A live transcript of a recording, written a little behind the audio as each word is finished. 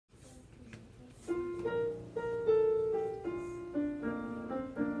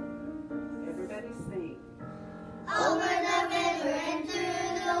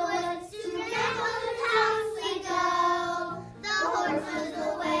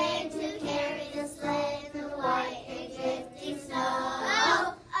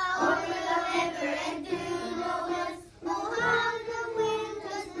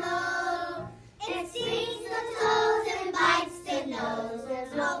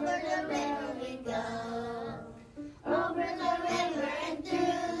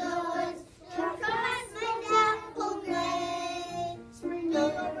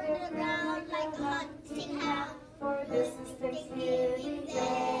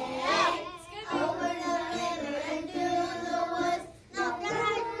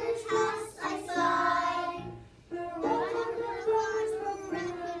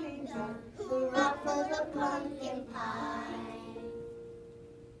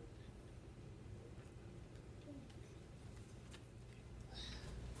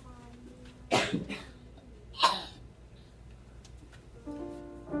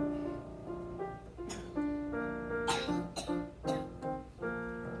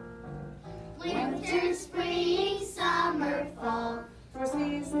Winter, spring, summer, fall, 4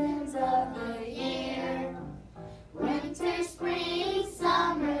 seasons of the year. Winter, spring,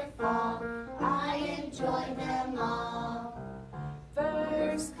 summer, fall, I enjoy them all.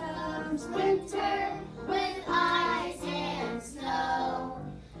 First comes winter with ice and snow.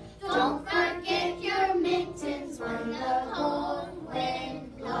 Don't forget your mittens when the cold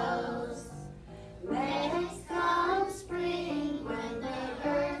wind blows. Next comes spring when the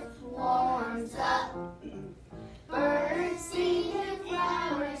earth warms up. Birds sing and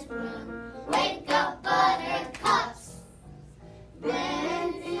flowers bloom. Wake up, buttercups.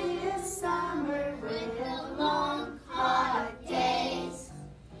 Then is summer with the long hot days.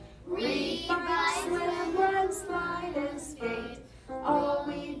 Read, write, swim, run, slide, and skate. All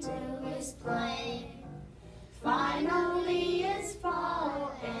we do is play. Finally it's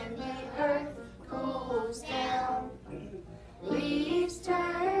fall and the earth cools down. Leaves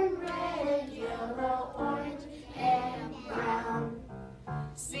turn red, yellow, orange, and brown.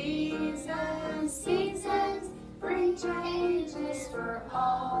 Seasons, seasons bring changes for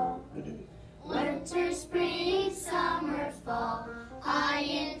all. Winter, spring, summer, fall, I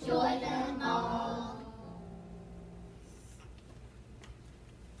enjoy them all.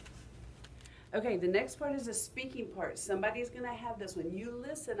 Okay, the next part is a speaking part. Somebody's going to have this one. You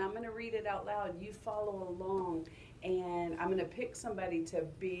listen, I'm going to read it out loud. You follow along, and I'm going to pick somebody to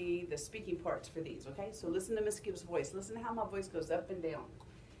be the speaking parts for these, okay? So listen to Miss Gibbs' voice. Listen to how my voice goes up and down.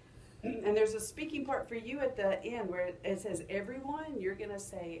 And there's a speaking part for you at the end where it says, everyone, you're going to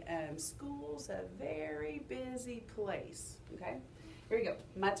say, school's a very busy place, okay? Here we go,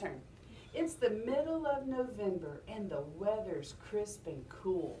 my turn. It's the middle of November, and the weather's crisp and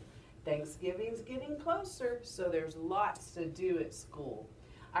cool. Thanksgiving's getting closer, so there's lots to do at school.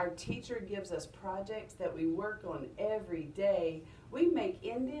 Our teacher gives us projects that we work on every day. We make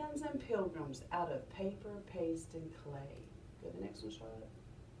Indians and pilgrims out of paper, paste, and clay. Go to the next one, Charlotte.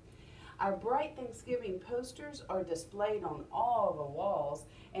 Our bright Thanksgiving posters are displayed on all the walls,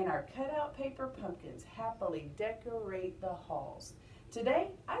 and our cutout paper pumpkins happily decorate the halls.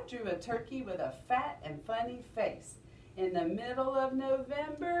 Today, I drew a turkey with a fat and funny face. In the middle of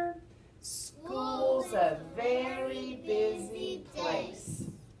November, school's a very busy place.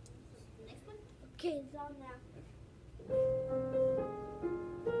 Next one. Okay, it's on now.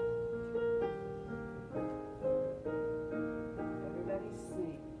 Everybody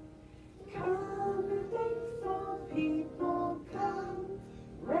sing. Come, faithful people, come,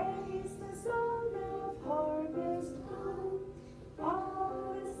 raise the song of harvest home.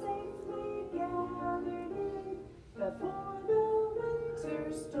 All is safely gathered in before the winter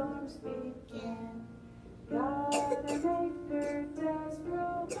storms begin. God the Maker does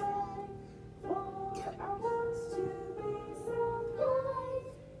provide for our wants to be supplied.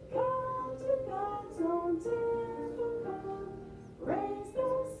 Come to God's own temple, come, raise the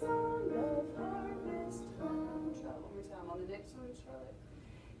song of harvest home. Try one more time on the next one, Charlotte.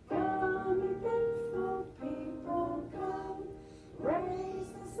 Come, ye faithful people, come, raise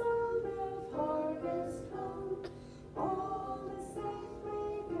the song of harvest home. All is safely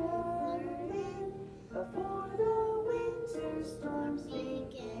gathered in before the winter storms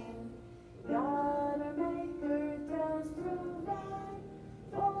begin. God our Maker does provide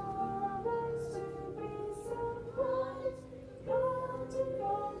for us to be supplied. Come to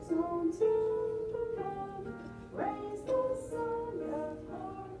God's own temple, come, raise the song of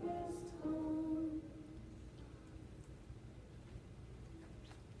harvest home.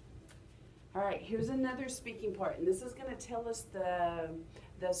 All right, here's another speaking part, and this is going to tell us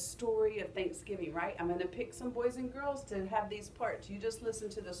the story of Thanksgiving, right? I'm going to pick some boys and girls to have these parts. You just listen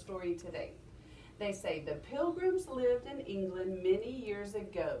to the story today. They say, the Pilgrims lived in England many years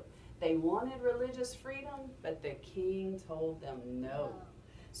ago. They wanted religious freedom, but the king told them no.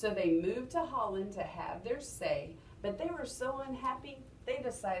 So they moved to Holland to have their say, but they were so unhappy, they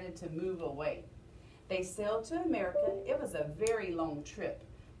decided to move away. They sailed to America. It was a very long trip.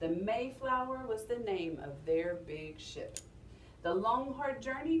 The Mayflower was the name of their big ship. The long, hard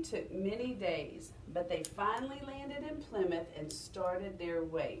journey took many days, but they finally landed in Plymouth and started their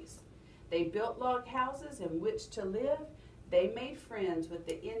ways. They built log houses in which to live. They made friends with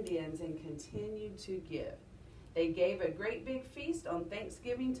the Indians and continued to give. They gave a great big feast on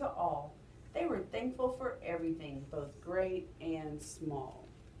Thanksgiving to all. They were thankful for everything, both great and small.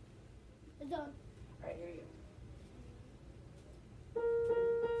 It's on. All right, here you go.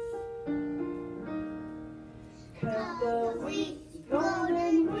 Cut the wheat,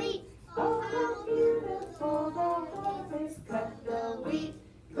 golden wheat, oh how beautiful the harvest. Cut the wheat,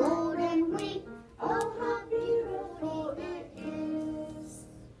 golden wheat, oh how beautiful it is.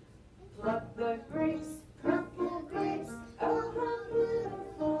 Pluck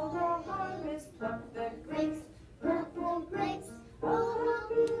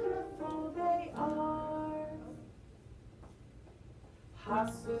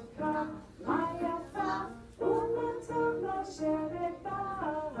Hasuka Maya Fa Umatama Shereba.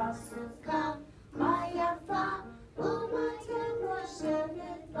 Hasuka Maya Fa Umatama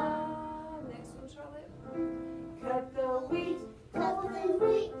Shereba. Next one, Charlotte. Cut the wheat, Golden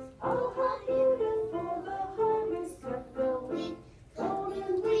wheat, oh how beautiful the harvest. Cut the wheat,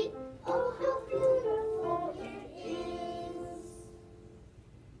 golden wheat, oh how beautiful it is.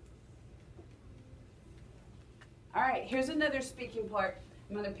 All right, here's another speaking part.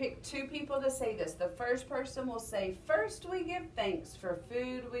 I'm going to pick two people to say this. The first person will say, first we give thanks for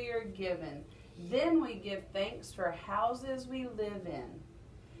food we are given. Then we give thanks for houses we live in.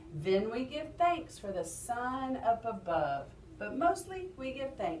 Then we give thanks for the sun up above. But mostly we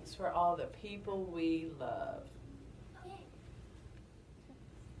give thanks for all the people we love.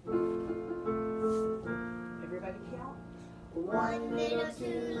 Everybody count? 1 little, 2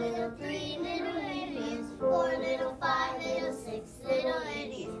 little, 3 little Indians, 4 little, 5 little, 6 little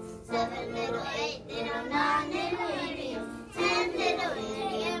Indians, 7 little, 8 little, 9 little Indians, 10 little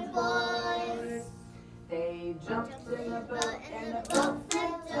Indian boys. They jumped in the boat And the boat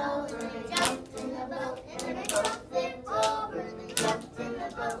flipped over. They jumped in the boat and the boat flipped over. They jumped in the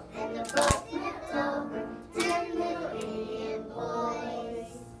boat and the boat flipped over. 10 little Indian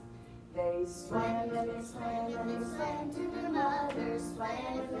boys. They swam and they swam And and they they swam. swam to their mother. Swam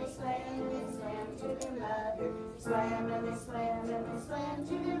and they swam and they swam to their mother. Swam and they swam and they swam. Swam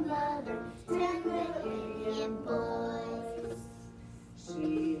to their mother. 10 little Indian boys.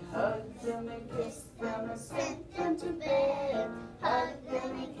 She hugged them and kissed them and sent Sent them to bed. Hugged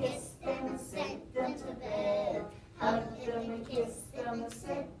them and kissed them and sent them to bed. Hugged them and kissed them and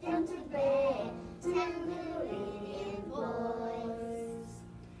sent them to bed. 10 little Indian boys.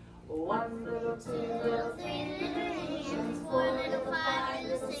 1 little, 2 2 little, little, 3 little Indians, 4 little, 5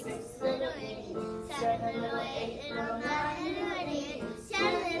 little, 6 little Indians, 7 little, 8 little, 9 little Indians, 10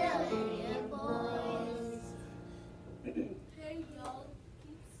 little Indian boys.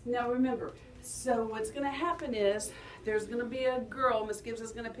 Now remember, so what's going to happen is there's going to be a girl, Miss Gibbs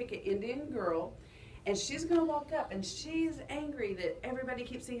is going to pick an Indian girl, and she's going to walk up and she's angry that everybody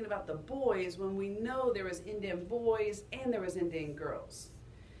keeps singing about the boys when we know there was Indian boys and there was Indian girls.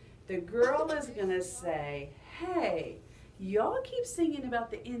 The girl is going to say, hey, y'all keep singing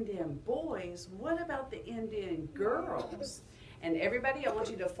about the Indian boys, what about the Indian girls? And everybody, I want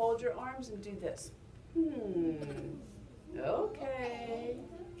you to fold your arms and do this. Okay.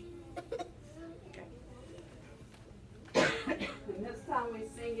 And this time we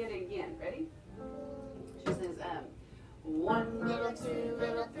sing it again. Ready? She says, 1 Little, 2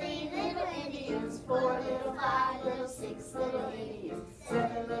 little, 3 little Indians, 4 little, 5 little, 6 little Indians,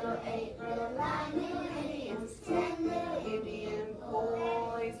 7 little, 8 little, 9 little Indians, 10 little Indian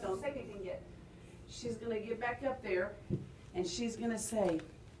boys. Don't say anything yet. She's going to get back up there and she's going to say,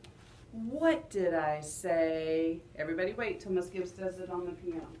 what did I say? Everybody wait till Miss Gibbs does it on the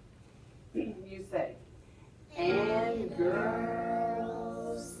piano. You say, and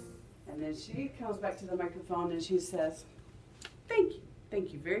girls. And then she comes back to the microphone and she says,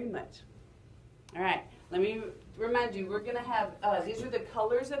 thank you very much. All right, let me remind you, we're going to have, these are the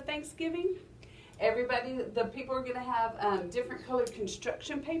colors of Thanksgiving. Everybody, the people are going to have different colored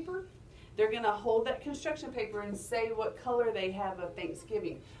construction paper. They're going to hold that construction paper and say what color they have of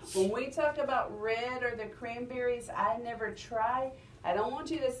Thanksgiving. When we talk about red or the cranberries, I never try. I don't want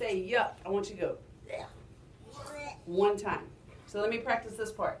you to say yuck. I want you to go one time. So let me practice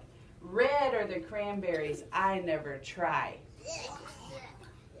this part. Red are the cranberries. I never try.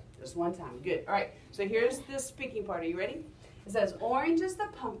 Just one time. Good. All right. So here's the speaking part. Are you ready? It says, orange is the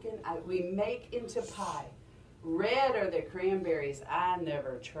pumpkin we make into pie. Red are the cranberries I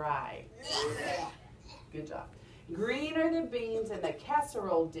never try. Good job. Green are the beans in the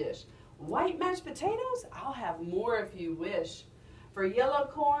casserole dish. White mashed potatoes? I'll have more if you wish. For yellow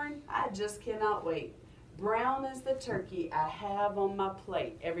corn, I just cannot wait. Brown is the turkey I have on my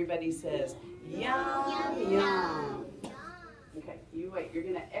plate. Everybody says, yum, yum. Okay, you wait. You're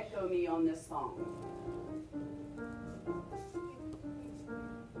going to echo me on this song.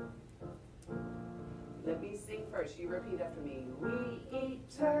 Let me sing first. You repeat after me. We eat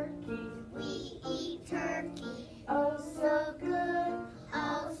turkey. We eat turkey. Oh, so good.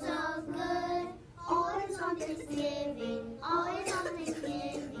 Oh, so good. Always on Thanksgiving. Always on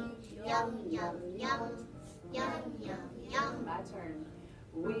Thanksgiving. Yum, yum, yum. Yum, yum, yum. My turn.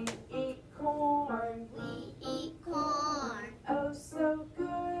 We eat corn. We eat corn. Oh, so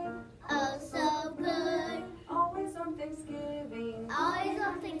good. Oh, so good. Always on Thanksgiving. Always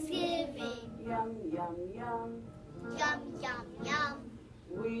on Thanksgiving. Yum, yum, yum. Yum, yum, yum.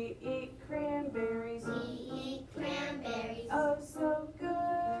 We eat cranberries. We eat cranberries. Oh, so good.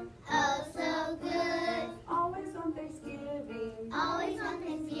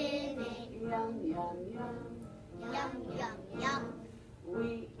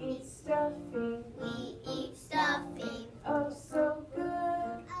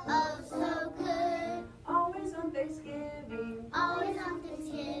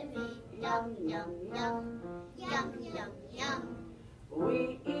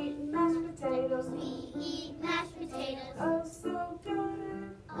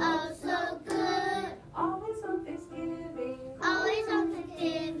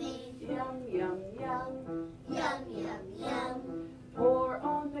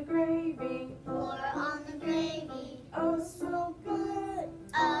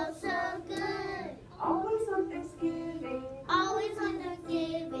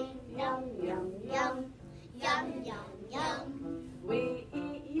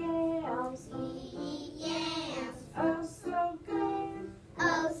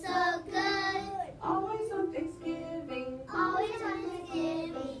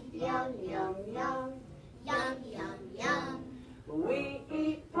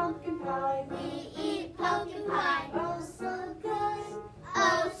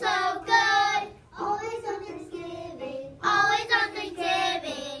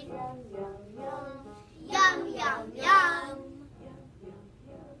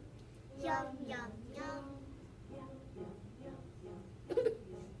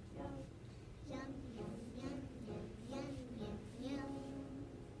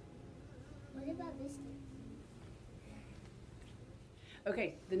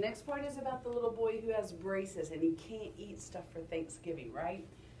 Okay, the next part is about the little boy who has braces and he can't eat stuff for Thanksgiving, right?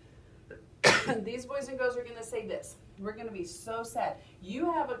 These boys and girls are going to say this. We're going to be so sad.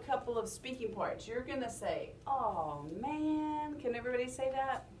 You have a couple of speaking parts. You're going to say, oh, man. Can everybody say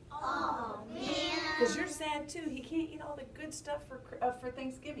that? Oh, man. Because you're sad too. He can't eat all the good stuff for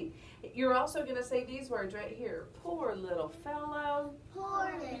Thanksgiving. You're also going to say these words right here. Poor little fellow.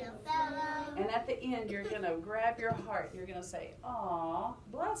 Poor little fellow. And at the end, you're going to grab your heart. You're going to say, aw,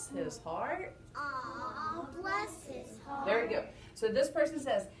 bless his heart. Aw, bless his heart. There you go. So this person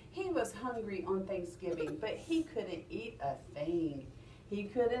says, he was hungry on Thanksgiving, but he couldn't eat a thing. He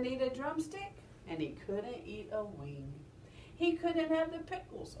couldn't eat a drumstick, and he couldn't eat a wing. He couldn't have the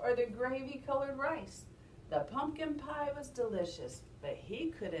pickles or the gravy-colored rice. The pumpkin pie was delicious, but he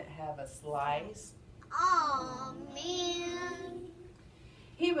couldn't have a slice. Aw, man.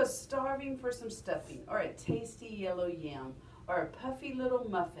 He was starving for some stuffing or a tasty yellow yam or a puffy little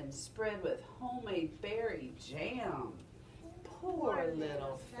muffin spread with homemade berry jam. Poor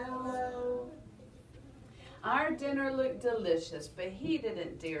little fellow. Our dinner looked delicious, but he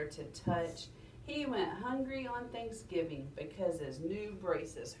didn't dare to touch. He went hungry on Thanksgiving because his new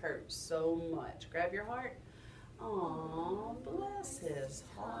braces hurt so much. Grab your heart. Aw, bless his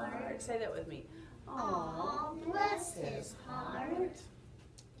heart. Say that with me. Aw, bless his heart.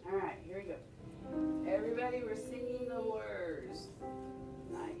 All right, here we go. Everybody, we're singing the words.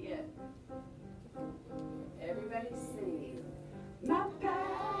 Not yet. Everybody sing. My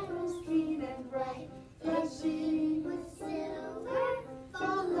paddle's keen and bright, flashing with silver.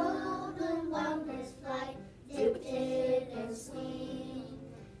 Follow the wanderer's flight. Dip, dip, and swing.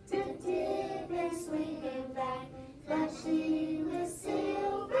 Dip, dip, and swing and back. Flashing with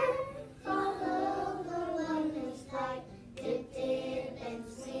silver. Follow the wanderer's flight. Dip, dip, and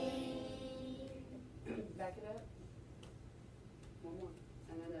swing. Back it up. One more.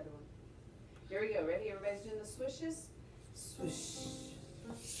 And another one. Here we go. Ready? Everybody's doing the swishes? Swish,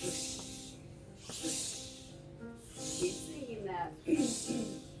 swish, swish. Keep singing that.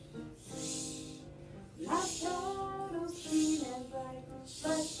 My paddle's green and bright,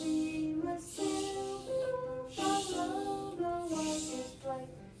 flashing with silver. Follow the water's flight.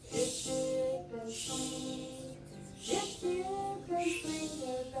 Dip, dip, and swing. Dip, dip, and swing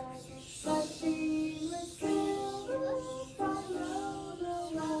her back. Flashing with silver. Follow the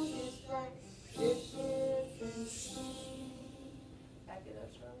water's flight. Dip, dip, and swing. Back it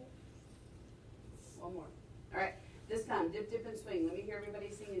up, Charlotte. One more. All right. This time, dip, dip, and swing. Let me hear everybody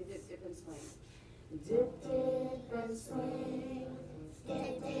singing dip, dip, and swing. Dip, dip, and swing.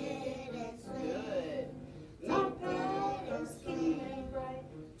 Dip, dip, and swing. Good. My paddle's keen and bright,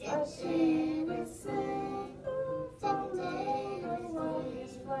 flashing with silver. Follow the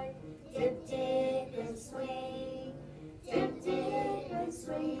water's flight. Dip, dip, and swing. Dip, dip, and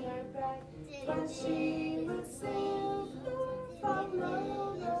swing her back. Flashing with silver.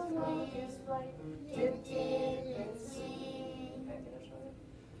 Follow the water's flight. Dip, dip, and swing. Back it up,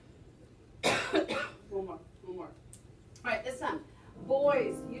 Charlotte. One more. All right, this time.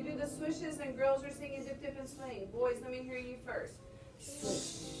 Boys, you do the swishes and girls are singing dip, dip, and swing. Boys, let me hear you first.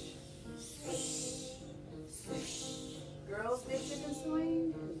 Swish, swish, swish. Girls, dip, dip, and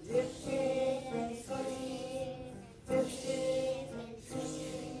swing. Dip, dip, and swing. Dip, dip, and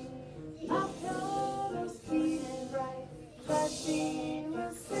swing. My paddle's keen and bright, flashing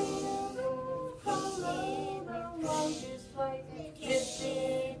with silver. Follow the water's flight. Dip,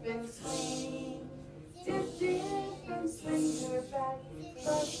 dip, and swing. Dip, dip, and swing her back.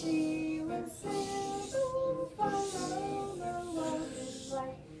 Flashing with silver. Follow the water's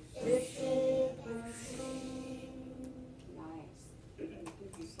flight. Dip, dip, and swing. Nice.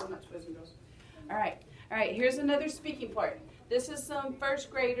 Thank you so much, boys and girls. All right, here's another speaking part. This is some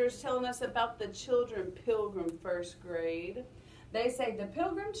first graders telling us about the children pilgrim first grade. They say, the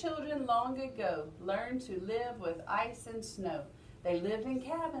pilgrim children long ago learned to live with ice and snow. They lived in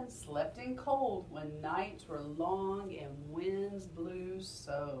cabins, slept in cold when nights were long and winds blew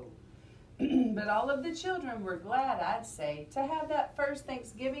so. But all of the children were glad, I'd say, to have that first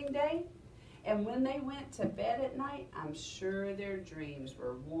Thanksgiving day. And when they went to bed at night, I'm sure their dreams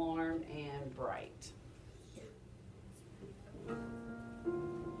were warm and bright.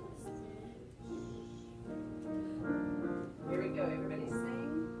 Here we go, everybody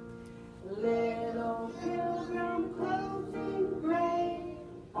sing. Little pilgrim clothed in gray,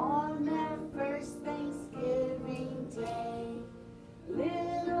 on that first Thanksgiving day.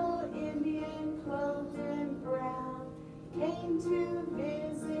 Little Indian clothed in brown, came to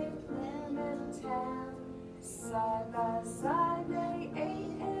visit Plymouth town. Side by side they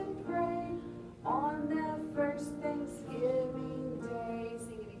ate and prayed, on that first Thanksgiving day.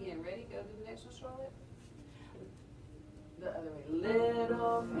 The other way.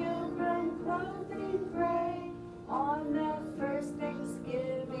 Little pilgrim clothing gray on the first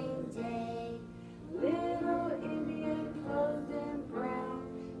Thanksgiving day. Little Indian clothed in brown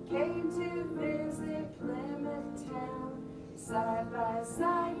came to visit Plymouth town. Side by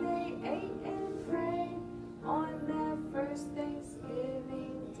side they ate and prayed on that first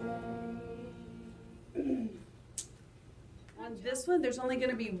Thanksgiving day. On this one, there's only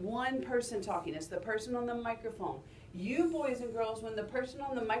going to be one person talking. It's the person on the microphone. You boys and girls, when the person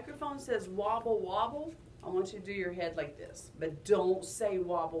on the microphone says wobble, wobble, I want you to do your head like this. But don't say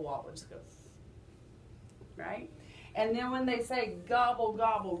wobble, wobble. Just go, right? And then when they say gobble,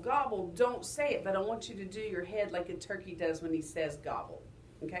 gobble, gobble, don't say it. But I want you to do your head like a turkey does when he says gobble.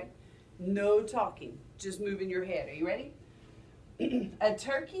 Okay? No talking. Just moving your head. Are you ready? A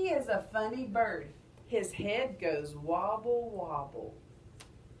turkey is a funny bird. His head goes wobble, wobble.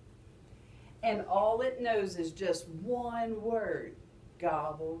 And all it knows is just one word.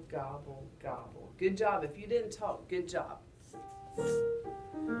 Gobble, gobble, gobble. Good job. If you didn't talk, good job.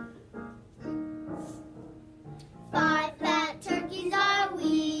 5 fat turkeys are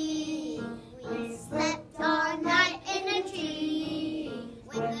we. We slept all night in a tree.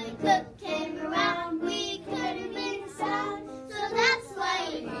 When the cook came around, we couldn't make a sound. So that's why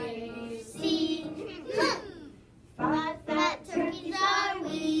you're here, you see. 5 fat turkeys are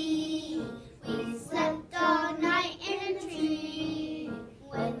we. We slept all night in a tree.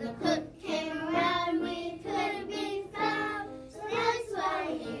 When the cook came around, we couldn't be found. So that's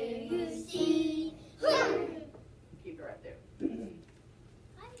why here you see. Keep it right there.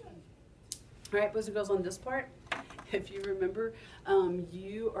 All right, boys and girls, on this part, if you remember,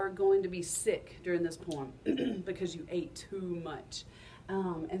 you are going to be sick during this poem because you ate too much.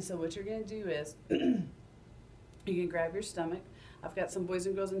 And so what you're going to do is you can grab your stomach. I've got some boys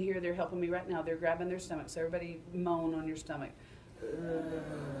and girls in here. They're helping me right now. They're grabbing their stomach. So everybody moan on your stomach.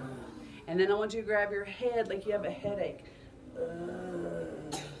 And then I want you to grab your head like you have a headache.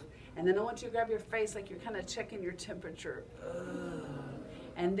 And then I want you to grab your face like you're kind of checking your temperature.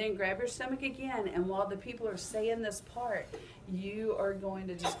 And then grab your stomach again. And while the people are saying this part, you are going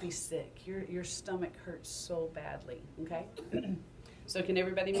to just be sick. Your stomach hurts so badly. Okay? So can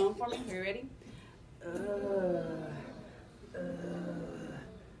everybody moan for me? Are you ready?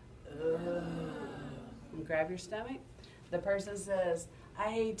 And grab your stomach. The person says,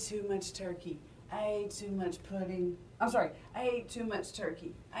 I ate too much turkey. I ate too much pudding. I'm sorry, I ate too much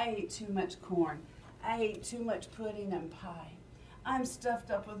turkey. I ate too much corn. I ate too much pudding and pie. I'm stuffed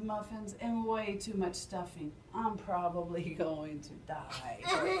up with muffins and way too much stuffing. I'm probably going to die.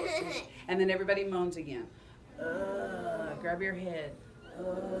 And then everybody moans again. Grab your head.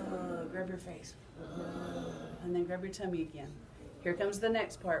 Grab your face. And then grab your tummy again. Here comes the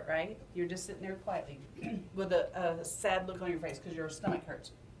next part, right? You're just sitting there quietly with a sad look on your face because your stomach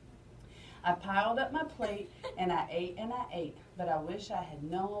hurts. I piled up my plate and I ate, but I wish I had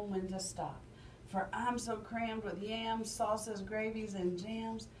known when to stop. For I'm so crammed with yams, sauces, gravies, and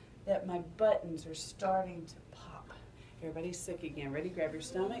jams that my buttons are starting to pop. Everybody's sick again. Ready? Grab your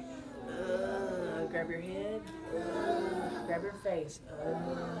stomach. Grab your head. Grab your face.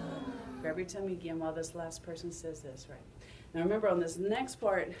 Grab your tummy again while this last person says this, right? Now remember, on this next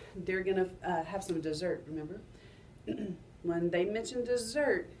part, they're going to have some dessert, remember? When they mention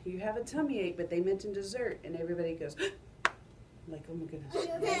dessert, you have a tummy ache, but they mention dessert, and everybody goes, like, oh my goodness.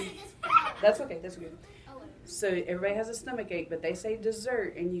 That's okay, that's good. So everybody has a stomach ache, but they say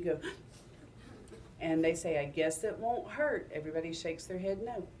dessert, and you go, and they say, I guess it won't hurt. Everybody shakes their head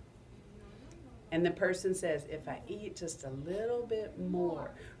no. And the person says, if I eat just a little bit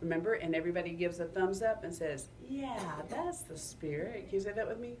more. Remember? And everybody gives a thumbs up and says, yeah, that's the spirit. Can you say that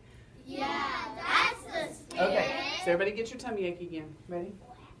with me? Yeah, that's the spirit. Okay, so everybody get your tummy ache again. Ready?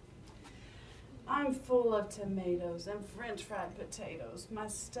 I'm full of tomatoes and French fried potatoes. My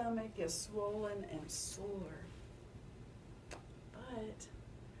stomach is swollen and sore. But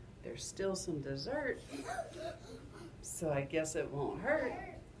there's still some dessert. So I guess it won't hurt.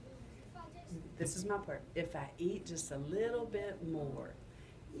 This is my part. If I eat just a little bit more.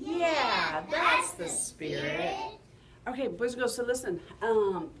 Yeah, that's the spirit. Okay, boys and girls, so listen.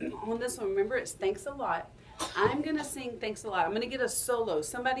 On this one, remember, it's thanks a lot. I'm going to sing thanks a lot. I'm going to get a solo.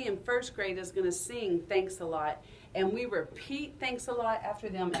 Somebody in first grade is going to sing thanks a lot. And we repeat thanks a lot after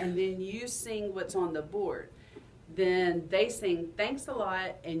them. And then you sing what's on the board. Then they sing thanks a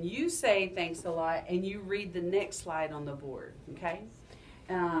lot. And you say thanks a lot. And you read the next slide on the board. Okay?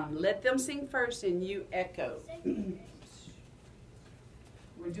 Let them sing first and you echo.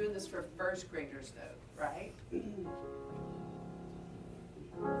 We're doing this for first graders though, right?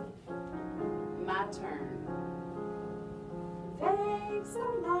 My turn. Thanks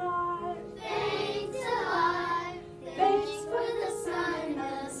a lot.